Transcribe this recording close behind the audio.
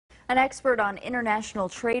An expert on international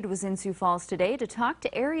trade was in Sioux Falls today to talk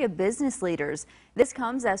to area business leaders. This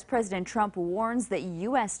comes as President Trump warns that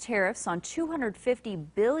U.S. tariffs on $250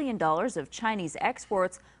 billion of Chinese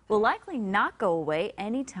exports will likely not go away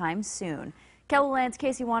anytime soon. KELOLAND's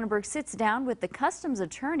Casey Wanenberg sits down with the customs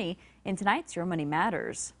attorney in tonight's Your Money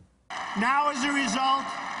Matters. Now, as a result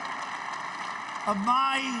of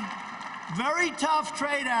my very tough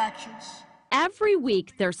trade actions, every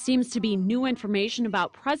week, there seems to be new information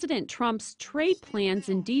about President Trump's trade plans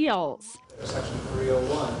and deals. Section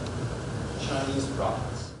 301, Chinese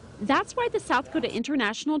products. That's why the South Dakota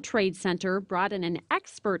International Trade Center brought in an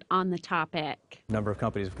expert on the topic. A number of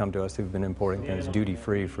companies have come to us who've been importing things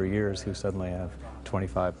duty-free for years who suddenly have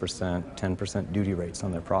 25%, 10% duty rates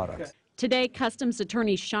on their products. Today, Customs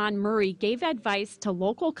Attorney Sean Murray gave advice to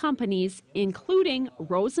local companies, including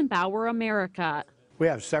Rosenbauer America. We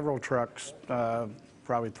have several trucks,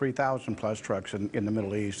 probably 3,000 plus trucks in the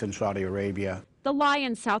Middle East and Saudi Arabia. The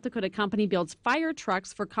Lion South Dakota company builds fire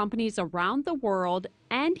trucks for companies around the world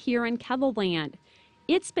and here in KELOLAND.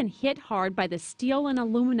 It's been hit hard by the steel and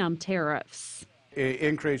aluminum tariffs. It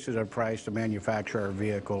increases our price to manufacture our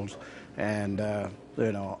vehicles, and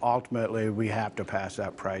ultimately we have to pass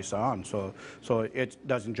that price on. So it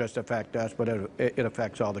doesn't just affect us, but it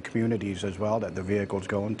affects all the communities as well that the vehicles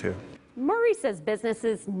go into. Murray says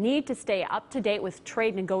businesses need to stay up to date with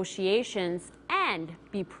trade negotiations and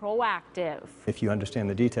be proactive. If you understand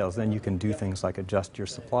the details, then you can do things like adjust your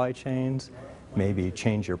supply chains, maybe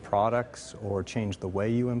change your products or change the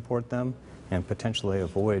way you import them, and potentially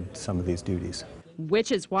avoid some of these duties.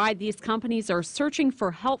 Which is why these companies are searching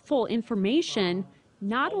for helpful information,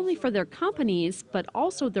 not only for their companies, but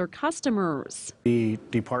also their customers. The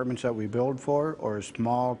departments that we build for are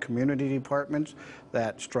small community departments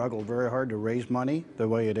that struggle very hard to raise money the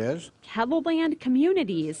way it is. KELOLAND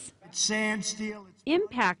communities sand, steel,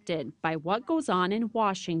 impacted by what goes on in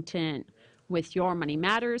Washington. With Your Money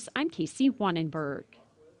Matters, I'm Casey Wanenberg.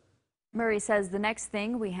 Murray says the next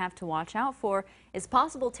thing we have to watch out for is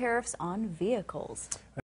possible tariffs on vehicles.